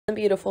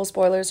Beautiful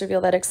spoilers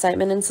reveal that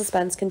excitement and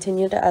suspense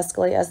continue to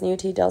escalate as new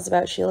details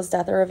about Sheila's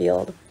death are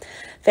revealed.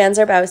 Fans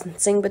are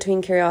bouncing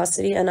between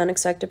curiosity and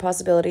unexpected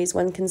possibilities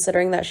when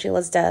considering that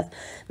Sheila's death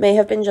may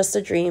have been just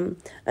a dream,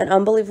 an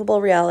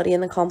unbelievable reality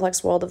in the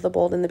complex world of the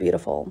bold and the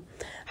beautiful.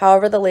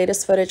 However, the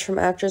latest footage from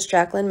actress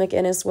Jacqueline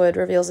MacInnes Wood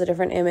reveals a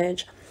different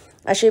image,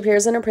 as she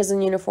appears in a prison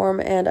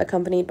uniform and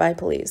accompanied by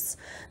police.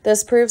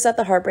 This proves that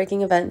the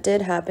heartbreaking event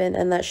did happen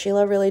and that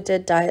Sheila really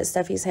did die at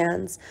Steffi's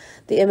hands.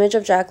 The image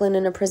of Jacqueline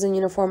in a prison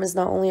uniform is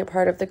not only a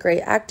part of the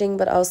great acting,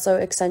 but also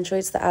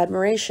accentuates the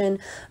admiration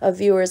of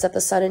viewers at the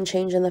sudden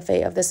change in the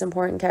fate of this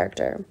important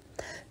character.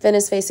 Finn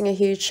is facing a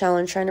huge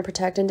challenge trying to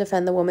protect and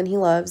defend the woman he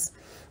loves,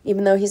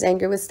 even though he's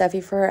angry with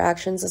Steffi for her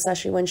actions,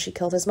 especially when she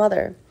killed his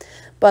mother.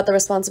 But the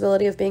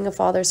responsibility of being a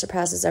father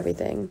surpasses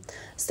everything.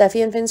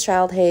 Steffy and Finn's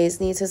child, Hayes,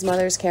 needs his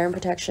mother's care and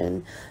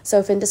protection,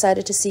 so Finn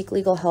decided to seek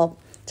legal help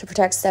to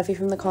protect Steffi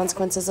from the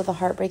consequences of the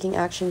heartbreaking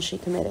actions she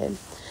committed.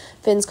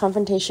 Finn's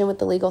confrontation with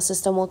the legal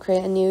system will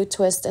create a new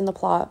twist in the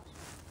plot,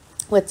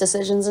 with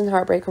decisions and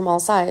heartbreak from all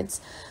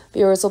sides.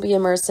 Viewers will be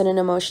immersed in an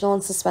emotional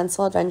and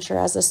suspenseful adventure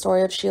as the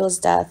story of Sheila's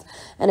death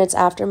and its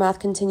aftermath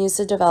continues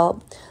to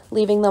develop,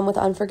 leaving them with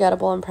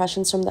unforgettable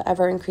impressions from the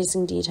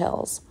ever-increasing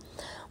details.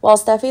 While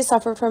Steffi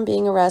suffered from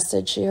being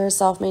arrested, she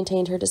herself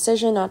maintained her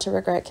decision not to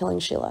regret killing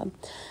Sheila.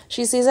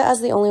 She sees it as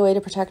the only way to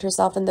protect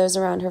herself and those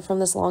around her from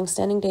this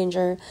long-standing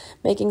danger,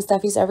 making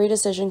Steffi's every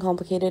decision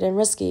complicated and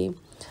risky.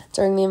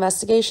 During the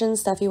investigation,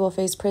 Steffi will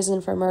face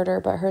prison for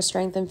murder, but her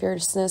strength and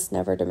fierceness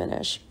never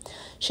diminish.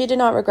 She did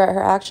not regret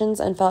her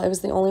actions and felt it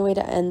was the only way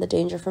to end the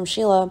danger from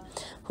Sheila,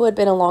 who had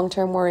been a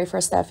long-term worry for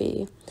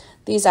Steffi.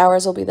 These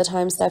hours will be the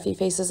time Steffi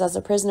faces as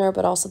a prisoner,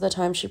 but also the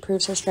time she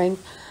proves her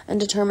strength and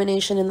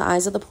determination in the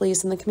eyes of the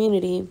police and the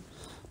community.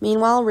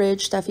 Meanwhile,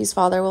 Ridge, Steffi's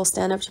father, will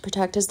stand up to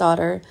protect his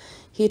daughter.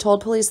 He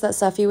told police that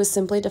Steffi was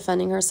simply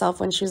defending herself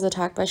when she was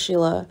attacked by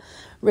Sheila.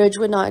 Ridge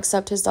would not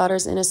accept his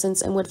daughter's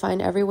innocence and would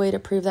find every way to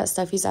prove that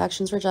Steffi's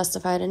actions were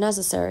justified and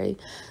necessary.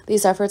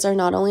 These efforts are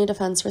not only a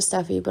defense for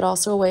Steffi, but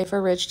also a way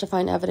for Ridge to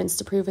find evidence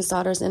to prove his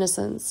daughter's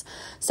innocence.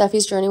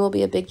 Steffi's journey will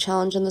be a big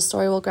challenge, and the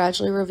story will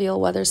gradually reveal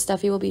whether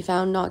Steffi will be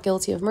found not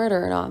guilty of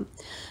murder or not.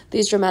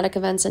 These dramatic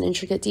events and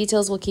intricate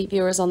details will keep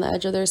viewers on the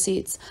edge of their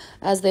seats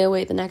as they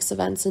await the next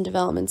events and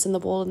developments in The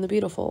Bold and the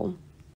Beautiful.